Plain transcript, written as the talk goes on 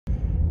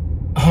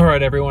All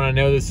right, everyone, I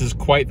know this is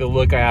quite the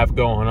look I have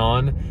going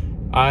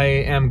on. I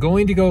am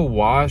going to go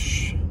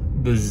wash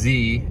the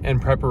Z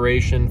in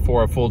preparation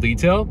for a full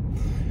detail.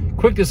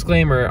 Quick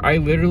disclaimer, I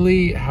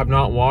literally have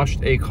not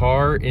washed a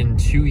car in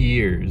 2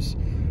 years,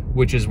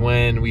 which is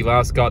when we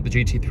last got the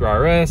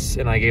GT3 RS,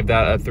 and I gave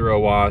that a thorough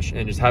wash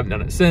and just haven't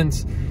done it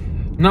since.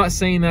 Not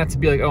saying that to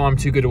be like, oh, I'm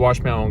too good to wash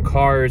my own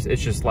cars.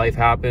 It's just life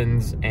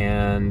happens,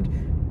 and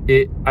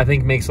it, I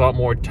think, makes a lot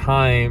more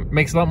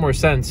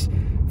sense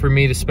for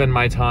me to spend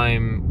my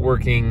time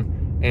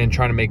working and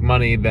trying to make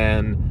money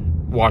than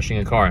washing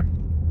a car.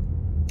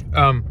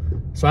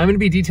 So I'm going to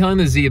be detailing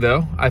the Z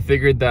though. I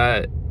figured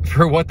that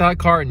for what that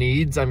car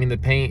needs, I mean, the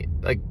paint,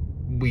 like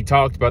we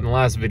talked about in the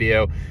last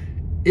video,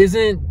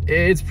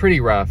 it's pretty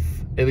rough,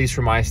 at least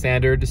for my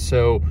standards.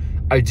 So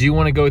I do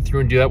want to go through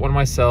and do that one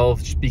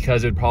myself, just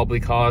because it would probably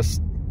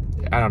cost,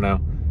 I don't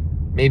know,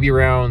 maybe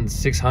around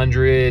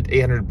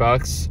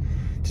 $600-800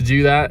 to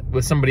do that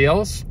with somebody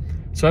else.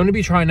 So I'm going to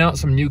be trying out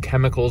some new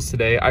chemicals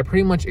today. I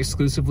pretty much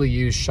exclusively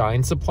use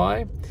Shine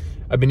Supply.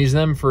 I've been using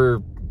them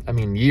for, I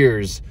mean,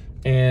 years.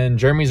 And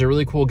Jeremy's a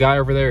really cool guy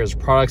over there. His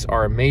products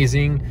are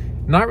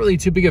amazing. Not really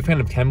too big a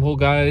fan of chemical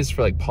guys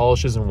for like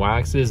polishes and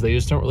waxes. They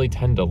just don't really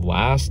tend to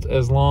last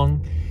as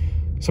long.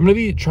 So I'm going to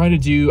be trying to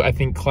do, I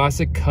think,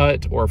 classic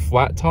cut or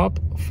flat top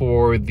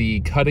for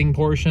the cutting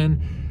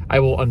portion. I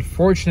will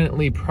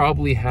unfortunately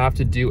probably have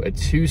to do a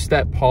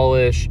 2-step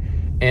polish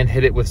and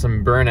hit it with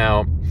some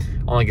burnout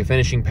on like a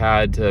finishing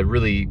pad to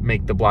really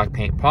make the black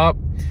paint pop.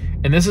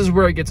 And this is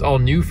where it gets all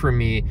new for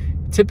me.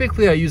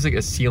 Typically I use like a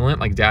sealant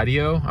like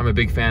Daddio. I'm a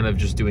big fan of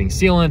just doing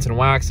sealants and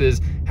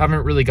waxes.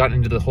 Haven't really gotten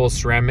into the whole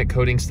ceramic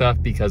coating stuff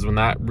because when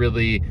that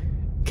really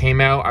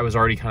came out, I was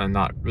already kind of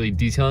not really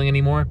detailing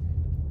anymore.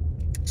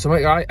 So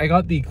I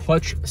got the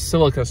Clutch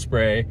Silica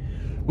Spray,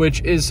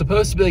 which is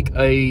supposed to be like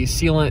a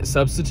sealant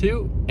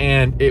substitute,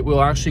 and it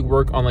will actually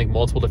work on like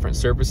multiple different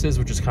surfaces,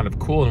 which is kind of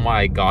cool and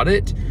why I got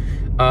it.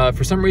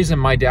 For some reason,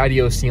 my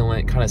Daddio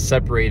sealant kind of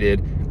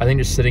separated, I think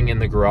just sitting in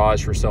the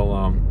garage for so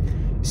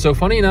long. So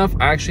funny enough,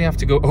 I actually have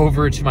to go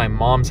over to my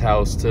mom's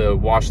house to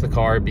wash the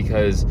car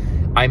because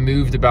I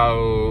moved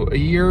about 1.5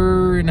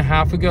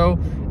 years ago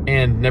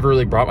and never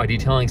really brought my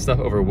detailing stuff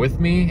over with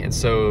me. And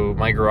so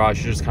my garage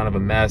is just kind of a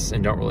mess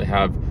and don't really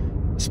have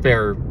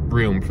spare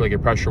room for like a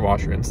pressure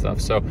washer and stuff.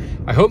 So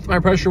I hope my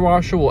pressure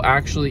washer will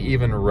actually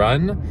even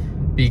run,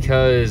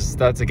 because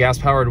that's a gas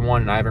powered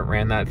one and I haven't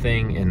ran that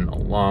thing in a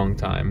long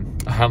time.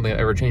 I haven't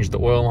ever changed the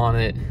oil on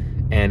it,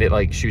 and it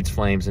like shoots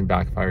flames and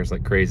backfires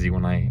like crazy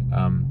when I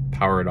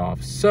power it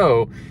off.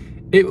 So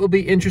it will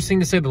be interesting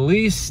to say the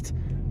least.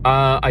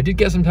 I did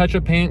get some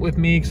touch-up paint with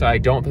me because I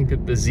don't think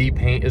that the Z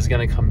paint is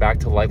going to come back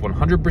to life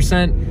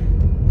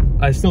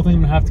 100%. I still think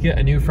I'm gonna have to get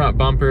a new front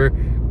bumper,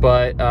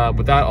 but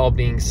with that all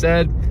being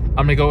said,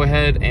 I'm gonna go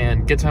ahead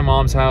and get to my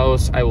mom's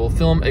house. I will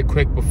film a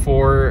quick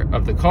before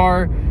of the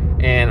car,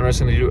 and I'm just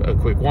gonna do a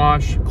quick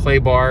wash, clay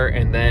bar,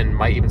 and then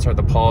might even start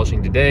the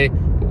polishing today,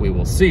 but we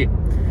will see.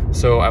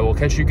 So I will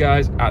catch you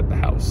guys at the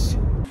house.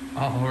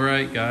 All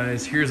right,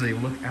 guys, here's a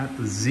look at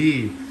the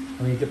Z.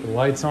 Let me get the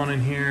lights on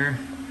in here.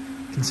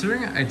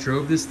 Considering I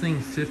drove this thing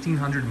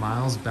 1,500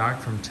 miles back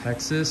from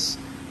Texas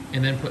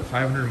and then put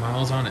 500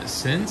 miles on it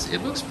since,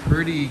 it looks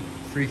pretty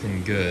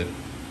freaking good.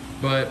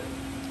 But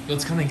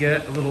let's kind of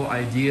get a little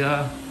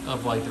idea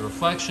of like the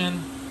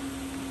reflection.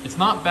 It's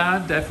not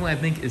bad, definitely I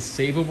think is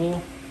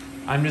savable.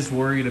 I'm just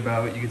worried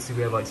about, you can see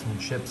we have like some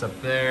chips up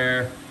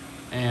there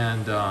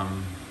and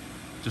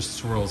just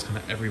swirls kind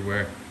of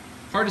everywhere.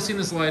 Hard to see in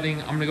this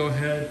lighting. I'm gonna go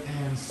ahead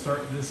and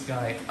start this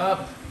guy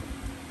up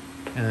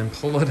and then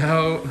pull it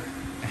out.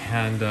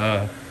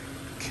 And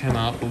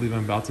cannot believe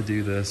I'm about to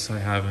do this. I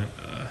haven't,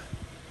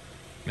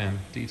 man,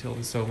 detailed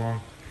in so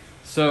long.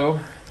 So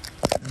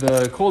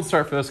the cold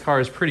start for this car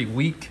is pretty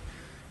weak.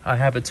 I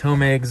have a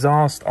Tomei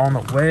exhaust on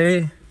the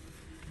way. I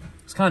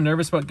was kind of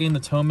nervous about getting the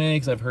Tomei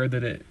because I've heard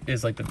that it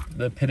is like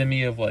the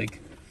epitome of like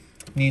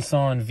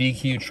Nissan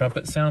VQ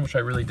trumpet sound, which I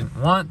really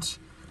didn't want.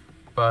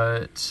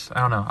 But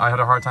I don't know, I had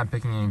a hard time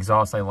picking an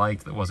exhaust I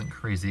liked that wasn't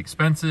crazy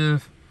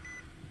expensive.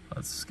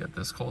 Let's get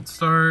this cold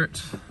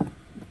start.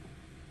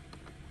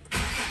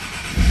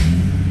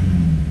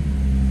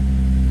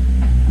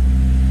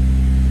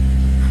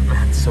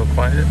 Man, it's so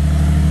quiet.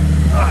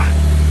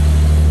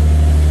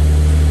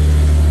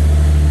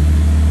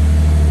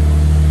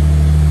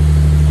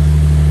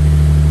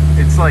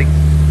 It's like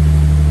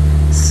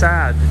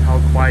sad how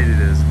quiet it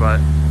is,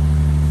 but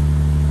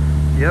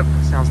yep,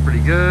 sounds pretty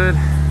good.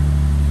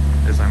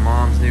 There's my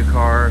mom's new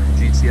car,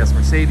 GTS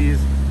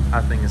Mercedes.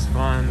 That thing is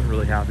fun.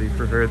 Really happy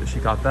for her that she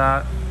got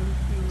that.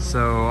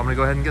 So I'm gonna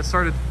go ahead and get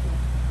started.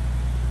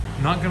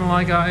 Not gonna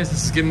lie, guys,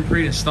 this is getting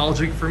pretty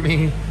nostalgic for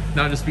me.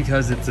 Not just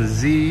because it's a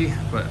Z,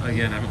 but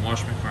again, I haven't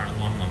washed my car in a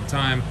long, long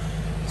time.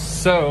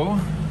 So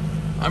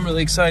I'm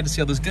really excited to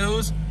see how this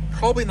goes.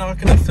 Probably not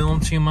gonna film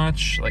too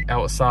much like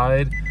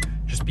outside,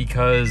 just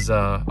because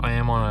I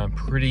am on a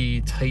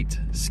pretty tight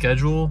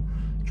schedule,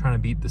 trying to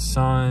beat the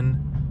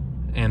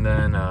sun. And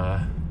then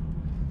I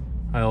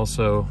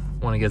also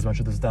want to get as much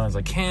of this done as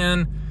I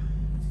can,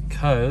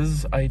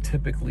 because I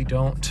typically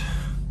don't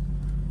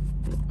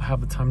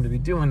have the time to be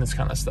doing this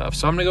kind of stuff.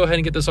 So I'm gonna go ahead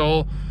and get this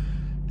all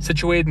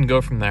situated and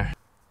go from there.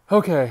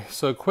 Okay,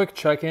 so quick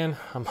check-in.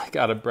 I'm like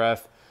out of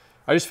breath.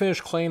 I just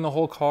finished claying the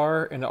whole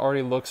car and it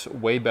already looks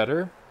way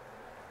better.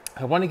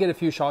 I want to get a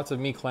few shots of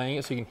me claying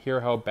it so you can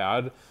hear how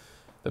bad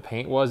the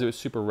paint was. It was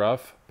super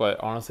rough, but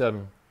honestly,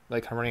 I'm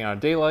running out of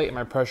daylight and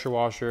my pressure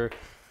washer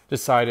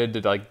decided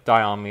to like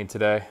die on me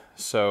today.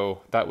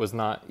 So that was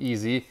not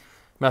easy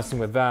messing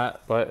with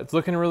that, but it's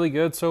looking really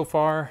good so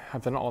far.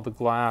 I've done all the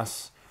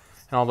glass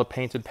and all the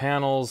painted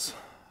panels.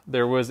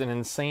 There was an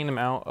insane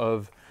amount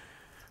of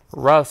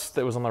rust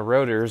that was on the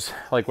rotors,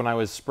 like when I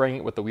was spraying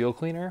it with the wheel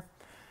cleaner,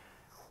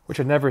 which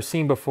I'd never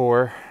seen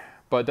before,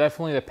 but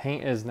definitely the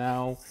paint is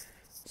now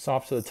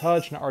soft to the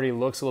touch and it already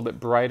looks a little bit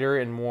brighter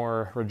and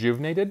more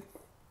rejuvenated.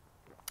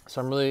 So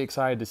I'm really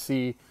excited to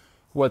see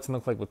what it's gonna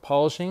look like with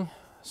polishing.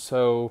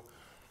 So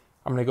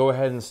I'm gonna go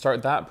ahead and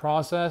start that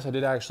process. I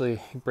did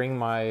actually bring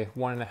my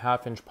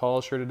 1.5 inch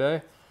polisher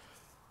today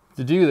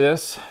to do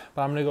this,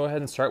 but I'm gonna go ahead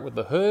and start with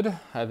the hood,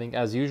 I think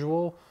as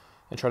usual,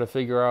 and try to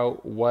figure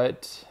out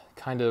what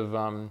kind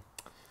of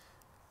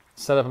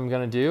setup I'm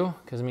gonna do.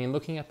 Because I mean,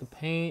 looking at the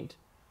paint,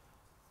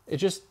 it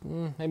just,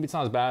 maybe it's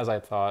not as bad as I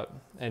thought.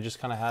 And it just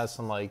kind of has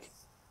some like,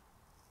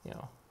 you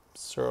know,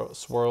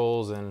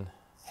 swirls and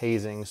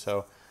hazing. So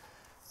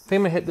I think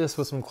I'm gonna hit this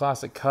with some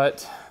classic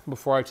cut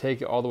before I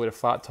take it all the way to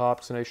flat top.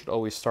 Because I know you should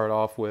always start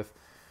off with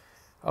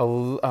a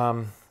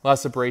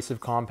less abrasive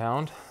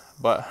compound.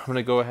 But I'm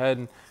gonna go ahead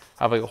and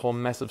have like a whole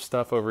mess of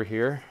stuff over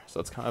here. So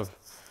it's kind of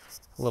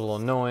a little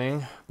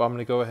annoying, but I'm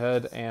gonna go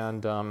ahead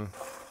and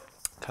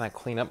kind of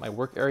clean up my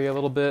work area a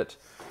little bit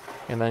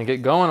and then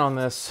get going on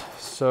this.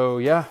 So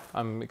yeah,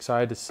 I'm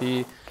excited to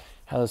see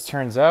how this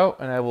turns out,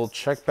 and I will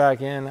check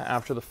back in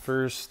after the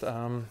first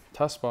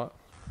test spot.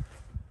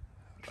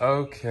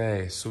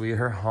 Okay, so we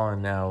are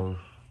on now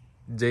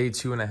day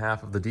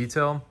 2.5 of the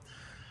detail.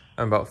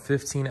 I'm about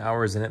 15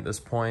 hours in at this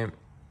point.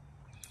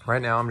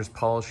 Right now I'm just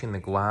polishing the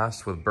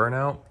glass with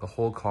burnout. The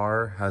whole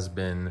car has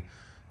been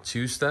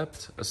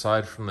two-stepped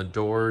aside from the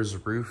doors,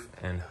 roof,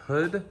 and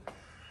hood.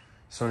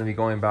 So I'm gonna be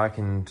going back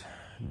and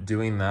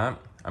doing that.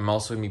 I'm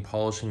also gonna be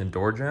polishing the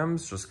door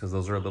jambs just because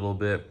those are a little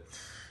bit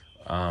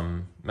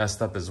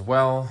messed up as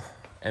well.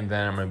 And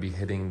then I'm gonna be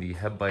hitting the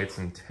headlights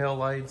and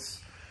taillights.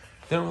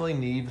 They don't really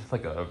need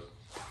like a,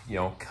 you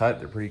know, cut.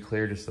 They're pretty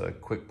clear, just a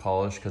quick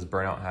polish because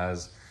burnout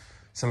has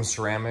some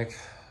ceramic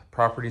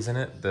properties in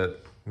it that,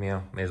 you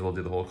know, may as well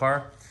do the whole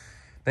car.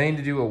 Then I need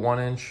to do a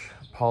 1-inch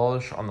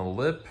polish on the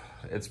lip.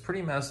 It's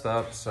pretty messed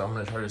up, so I'm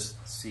gonna try to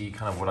see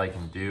kind of what I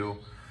can do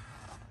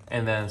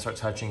and then start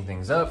touching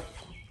things up.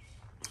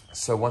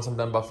 So once I'm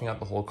done buffing out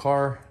the whole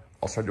car,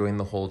 I'll start doing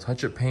the whole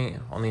touch-up paint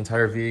on the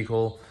entire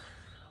vehicle,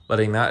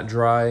 letting that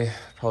dry,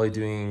 probably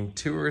doing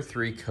 2 or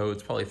 3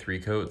 coats, probably 3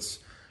 coats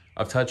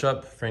of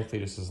touch-up, frankly,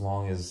 just as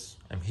long as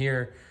I'm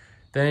here.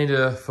 Then I need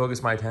to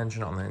focus my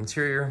attention on the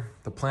interior.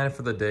 The plan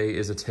for the day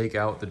is to take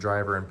out the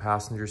driver and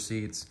passenger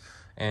seats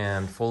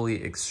and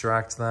fully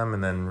extract them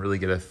and then really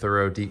get a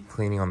thorough deep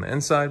cleaning on the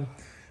inside.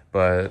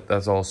 But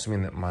that's all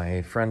assuming that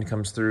my friend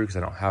comes through because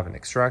I don't have an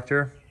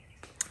extractor.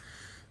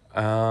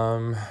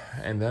 And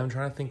then I'm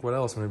trying to think what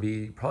else. I'm gonna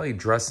be probably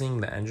dressing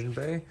the engine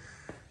bay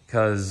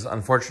because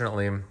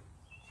unfortunately, when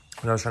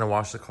I was trying to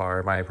wash the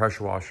car, my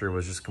pressure washer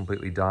was just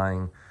completely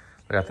dying,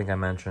 like I think I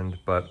mentioned.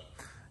 But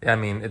yeah, I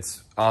mean,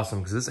 it's awesome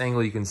because this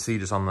angle you can see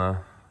just on the,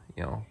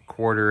 you know,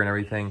 quarter and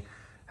everything,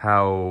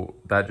 how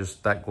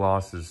that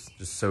gloss is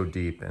just so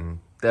deep. And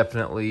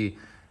definitely,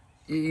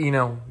 you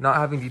know, not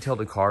having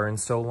detailed a car in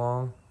so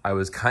long, I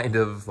was kind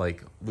of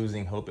like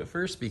losing hope at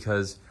first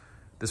because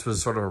this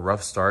was sort of a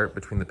rough start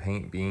between the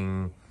paint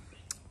being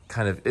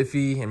kind of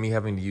iffy and me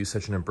having to use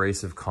such an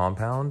abrasive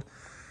compound.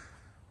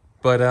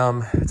 But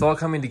it's all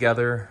coming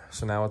together,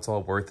 so now it's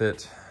all worth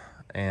it.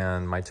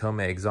 And my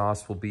Tomei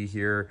exhaust will be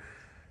here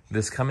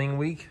this coming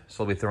week,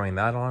 so I'll be throwing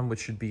that on, which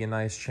should be a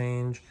nice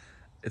change.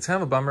 It's kind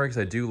of a bummer because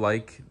I do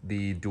like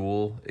the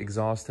dual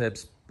exhaust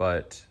tips,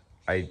 but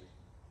I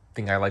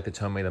think I like the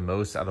Tomei the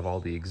most out of all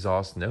the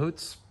exhaust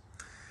notes.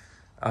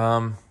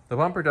 The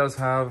bumper does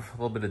have a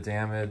little bit of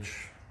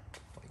damage,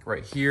 like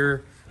right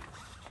here.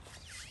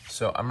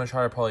 So I'm gonna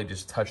try to probably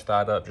just touch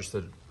that up just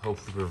to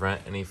hopefully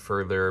prevent any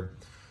further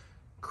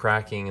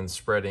cracking and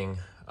spreading.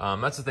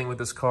 That's the thing with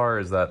this car,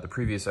 is that the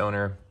previous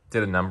owner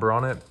did a number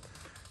on it.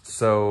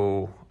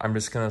 So I'm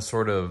just gonna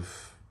sort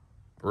of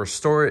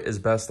restore it as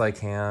best I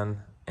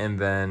can, and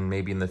then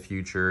maybe in the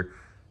future,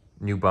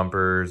 new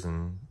bumpers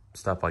and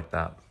stuff like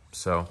that.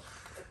 So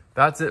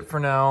that's it for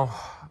now.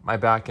 My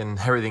back and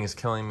everything is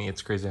killing me.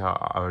 It's crazy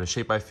how out of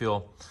shape I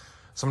feel.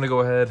 So I'm gonna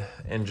go ahead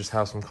and just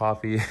have some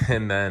coffee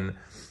and then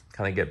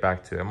kind of get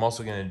back to it. I'm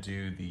also gonna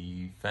do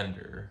the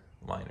fender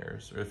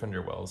liners or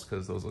fender wells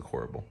because those look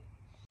horrible.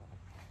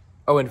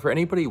 Oh, and for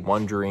anybody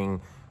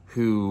wondering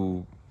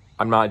who,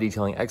 I'm not a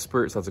detailing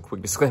expert, so that's a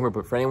quick disclaimer,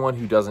 but for anyone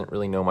who doesn't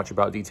really know much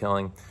about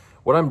detailing,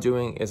 what I'm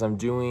doing is I'm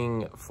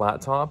doing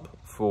flat top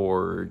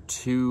for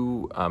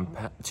two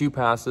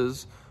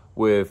passes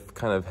with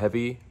kind of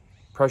heavy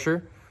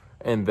pressure.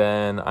 And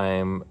then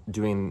I'm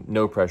doing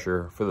no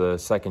pressure for the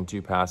second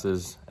 2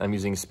 passes. I'm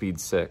using speed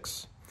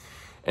 6.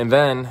 And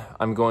then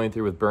I'm going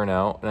through with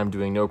burnout and I'm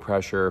doing no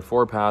pressure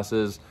 4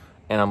 passes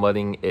and I'm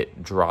letting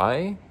it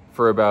dry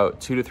for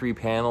about 2 to 3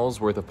 panels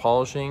worth of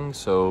polishing.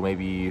 So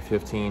maybe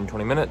 15,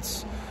 20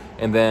 minutes.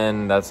 And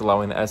then that's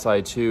allowing the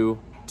SI2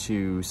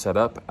 to set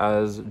up,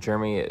 as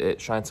Jeremy at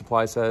Shine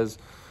Supply says.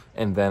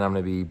 And then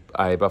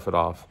I buff it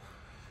off.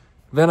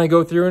 Then I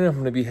go through and I'm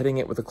gonna be hitting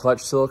it with a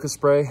clutch silica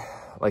spray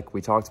like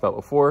we talked about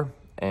before.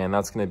 And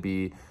that's gonna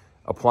be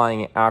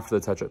applying it after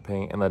the touch-up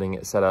paint and letting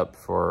it set up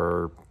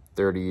for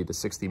 30 to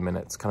 60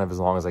 minutes, kind of as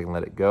long as I can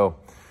let it go.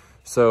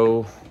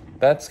 So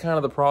that's kind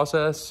of the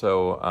process.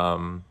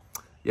 So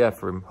yeah,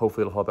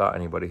 hopefully it'll help out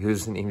anybody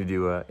who's needing to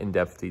do an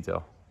in-depth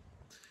detail.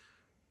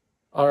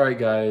 All right,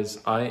 guys,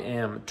 I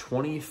am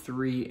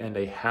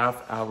 23.5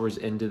 hours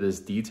into this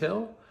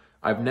detail.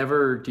 I've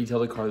never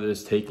detailed a car that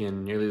has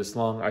taken nearly this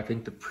long. I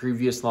think the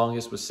previous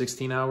longest was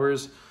 16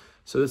 hours.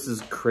 So this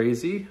is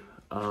crazy,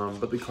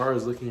 but the car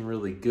is looking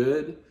really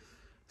good.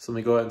 So let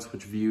me go ahead and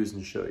switch views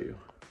and show you.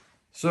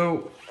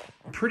 So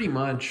pretty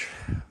much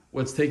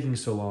what's taking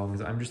so long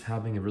is I'm just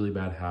having a really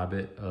bad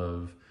habit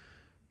of,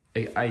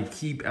 I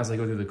keep, as I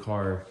go through the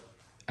car,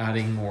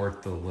 adding more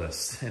to the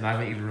list. And I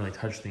haven't even really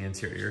touched the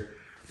interior.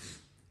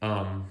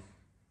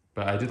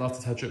 But I did lots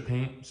of touch-up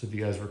paint. So if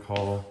you guys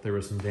recall, there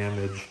was some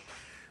damage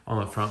on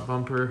the front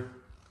bumper,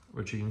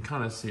 which you can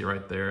kind of see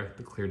right there.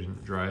 The clear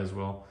didn't dry as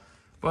well.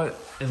 But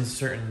in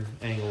certain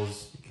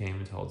angles, you can't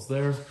even tell it's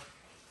there.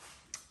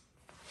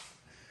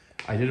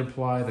 I did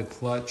apply the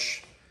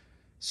clutch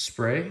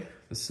spray,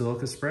 the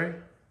silica spray,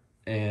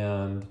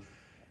 and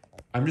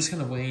I'm just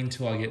gonna wait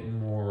until I get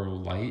more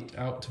light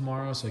out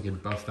tomorrow so I can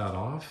buff that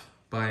off.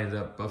 But I ended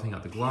up buffing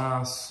out the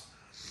glass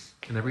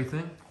and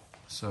everything.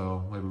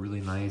 So we have a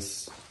really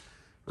nice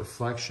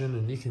reflection,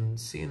 and you can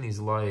see in these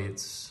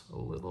lights a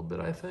little bit,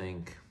 I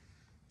think.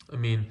 I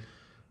mean,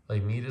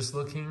 like me just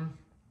looking,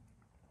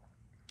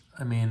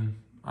 I mean,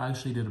 I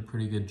actually did a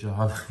pretty good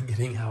job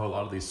getting out a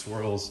lot of these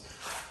swirls.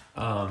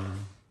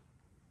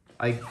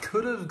 I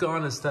could have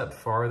gone a step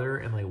farther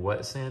and like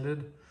wet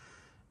sanded,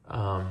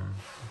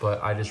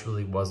 but I just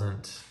really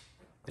wasn't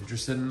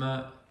interested in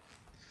that.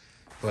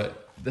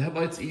 But the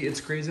headlights,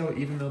 it's crazy how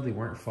even though they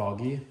weren't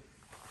foggy,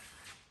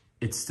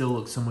 it still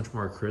looks so much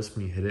more crisp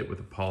when you hit it with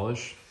a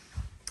polish.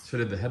 So I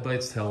did the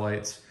headlights,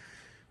 taillights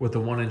with the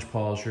 1-inch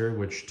polisher,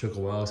 which took a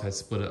while, so I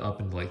split it up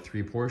into like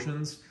 3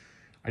 portions.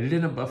 I did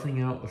end up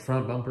buffing out the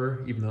front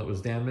bumper, even though it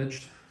was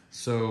damaged.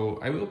 So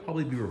I will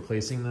probably be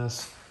replacing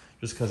this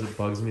just because it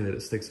bugs me that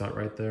it sticks out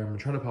right there. I'm gonna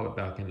try to pop it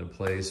back into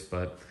place,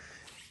 but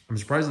I'm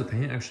surprised the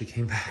paint actually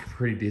came back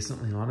pretty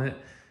decently on it.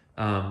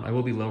 I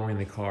will be lowering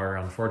the car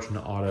on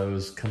Fortunate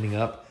Autos coming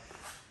up.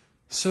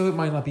 So it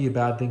might not be a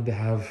bad thing to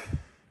have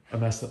a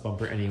messed up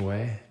bumper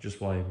anyway,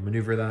 just while I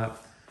maneuver that.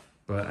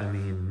 But I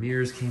mean,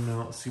 mirrors came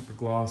out super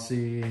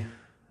glossy.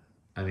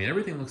 I mean,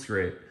 everything looks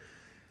great.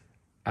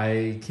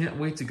 I can't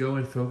wait to go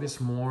and focus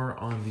more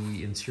on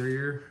the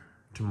interior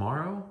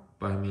tomorrow,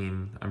 but I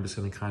mean, I'm just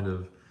gonna kind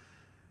of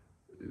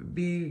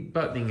be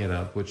buttoning it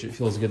up, which it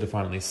feels good to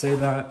finally say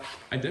that.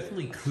 I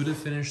definitely could have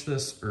finished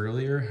this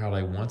earlier had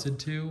I wanted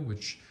to,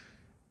 which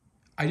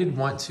I did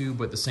want to,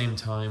 but at the same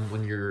time,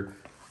 when you're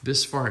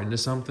this far into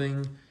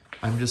something,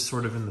 I'm just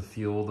sort of in the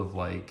field of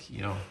like,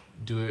 you know,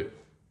 do it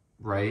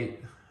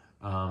right.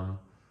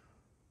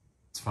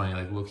 It's funny,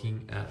 like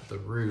looking at the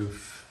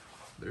roof,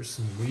 there's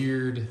some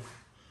weird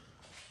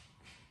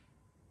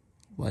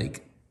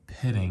like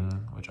pitting,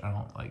 which I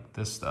don't like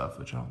this stuff,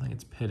 which I don't think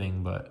it's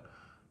pitting, but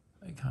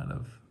I kind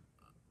of,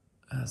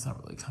 it's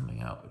not really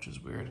coming out, which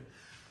is weird.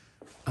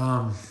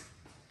 And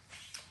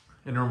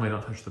normally I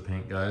don't touch the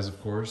paint, guys,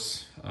 of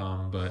course,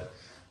 but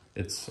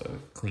it's a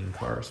clean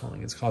car, so I don't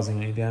think it's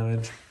causing any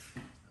damage.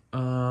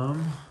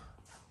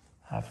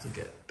 Have to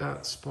get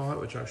that spot,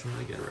 which actually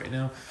I'm gonna get right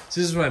now. So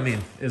this is what I mean,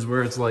 is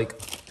where it's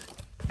like,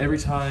 every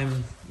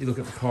time you look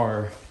at the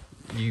car,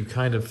 you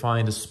kind of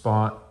find a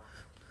spot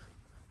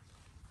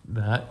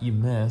that you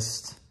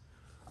missed.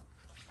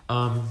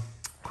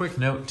 Quick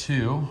note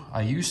too,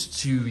 I used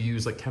to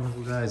use like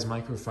Chemical Guys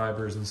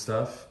microfibers and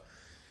stuff,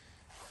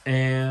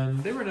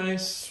 and they were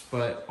nice,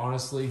 but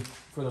honestly,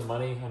 for the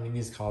money, I mean,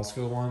 these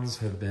Costco ones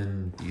have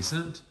been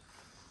decent,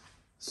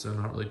 so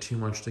not really too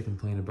much to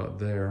complain about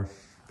there.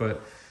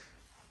 But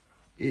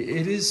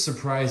it is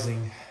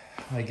surprising,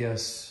 I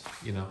guess,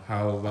 you know,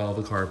 how well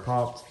the car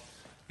popped.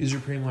 These are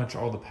pretty much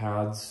all the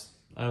pads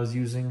I was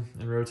using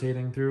and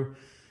rotating through.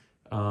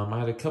 I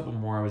had a couple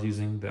more I was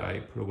using that I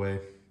put away,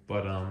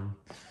 but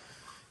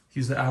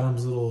use the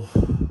Adams little,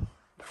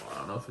 I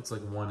don't know if it's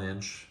like 1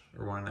 inch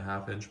or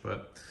 1.5 inch,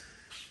 but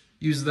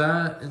use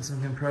that and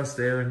some compressed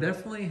air. And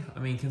definitely, I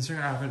mean,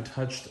 considering I haven't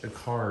touched a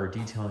car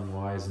detailing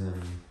wise,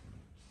 and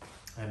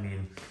I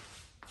mean,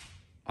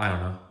 I don't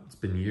know, it's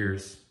been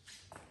years.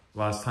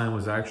 Last time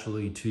was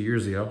actually 2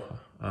 years ago,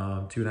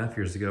 2.5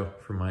 years ago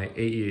for my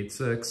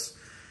AE86,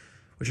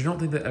 which I don't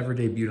think that ever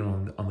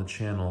debuted on the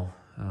channel.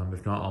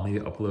 If not, I'll maybe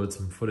upload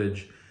some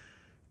footage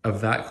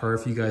of that car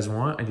if you guys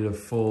want. I did a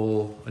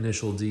full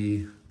Initial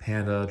D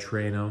Panda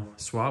Terreno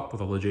swap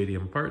with all the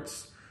JDM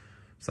parts.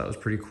 So that was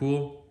pretty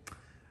cool.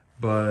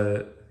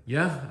 But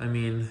yeah, I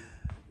mean,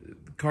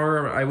 the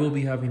car, I will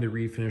be having to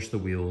refinish the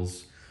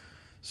wheels.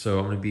 So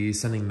I'm gonna be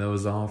sending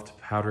those off to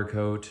powder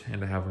coat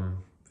and to have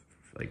them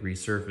like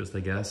resurfaced, I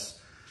guess,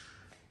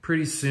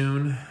 pretty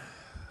soon.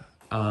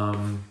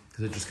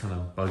 Because it just kind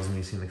of bugs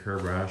me seeing the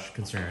curb rash,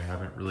 considering I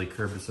haven't really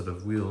curbed a set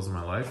of wheels in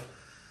my life.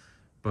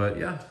 But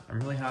yeah, I'm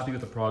really happy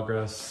with the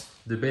progress.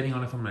 Debating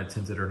on if I'm gonna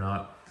tint it or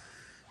not.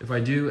 If I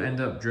do end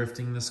up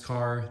drifting this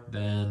car,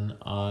 then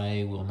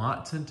I will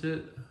not tint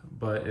it.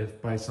 But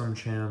if by some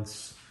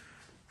chance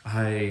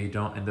I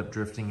don't end up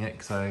drifting it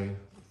because I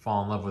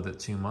fall in love with it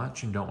too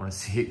much and don't want to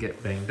see it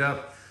get banged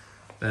up,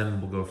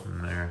 then we'll go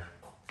from there.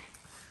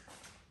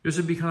 This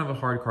would be kind of a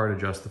hard car to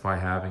justify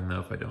having though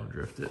if I don't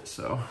drift it,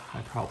 so I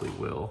probably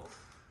will.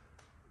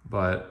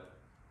 But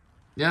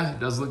yeah, it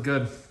does look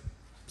good.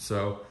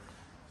 So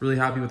really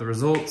happy with the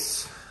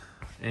results.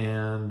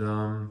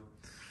 And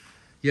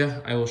yeah,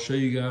 I will show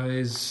you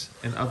guys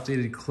an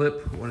updated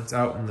clip when it's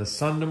out in the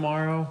sun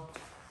tomorrow.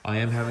 I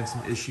am having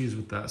some issues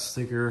with that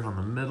sticker on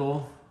the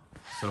middle,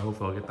 so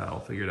hopefully I'll get that all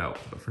figured out.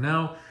 But for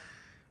now,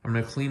 I'm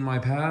gonna clean my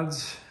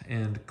pads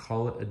and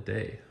call it a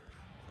day.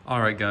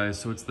 All right guys,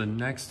 so it's the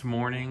next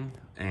morning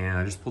and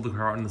I just pulled the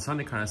car out in the sun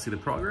to kind of see the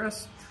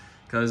progress.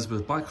 Because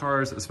with black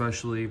cars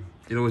especially,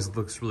 it always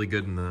looks really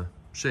good in the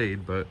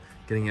shade, but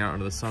getting out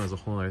into the sun is a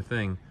whole other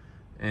thing.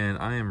 And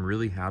I am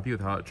really happy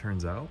with how it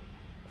turns out.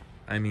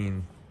 I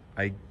mean,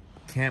 I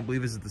can't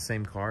believe this is the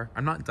same car.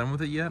 I'm not done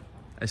with it yet.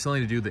 I still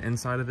need to do the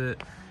inside of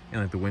it,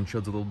 and like the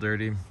windshield's a little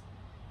dirty.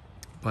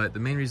 But the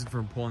main reason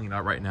for pulling it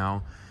out right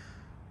now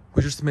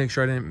was just to make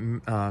sure I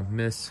didn't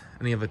miss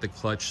any of like the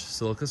clutch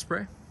silica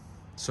spray.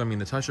 So I mean,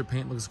 the touch-up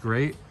paint looks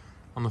great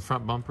on the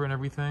front bumper and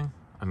everything.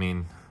 I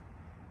mean,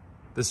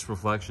 this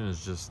reflection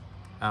is just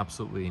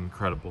absolutely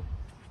incredible.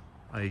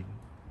 Like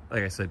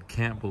I said,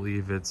 can't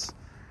believe it's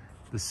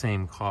the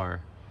same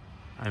car.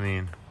 I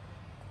mean,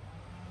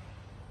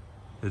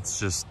 it's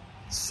just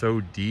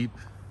so deep.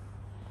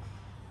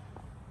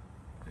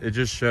 It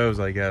just shows,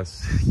 I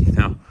guess, you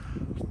know,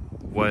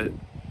 what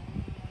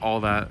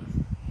all that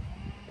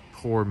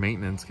poor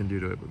maintenance can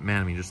do to it. But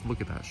man, I mean, just look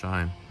at that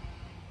shine.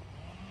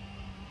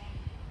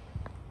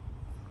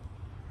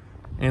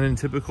 And in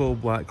typical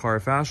black car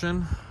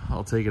fashion,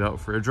 I'll take it out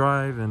for a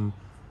drive and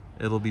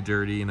it'll be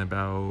dirty in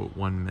about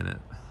 1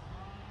 minute.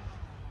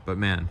 But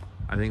man,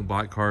 I think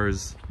black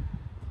cars,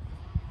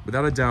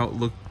 without a doubt,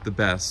 look the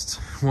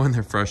best when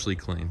they're freshly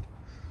cleaned.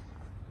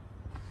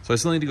 So I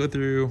still need to go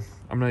through,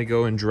 I'm gonna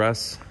go and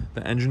dress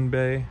the engine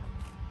bay.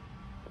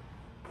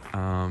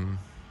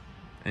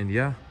 And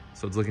yeah,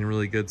 so it's looking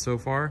really good so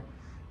far.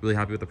 Really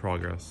happy with the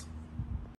progress.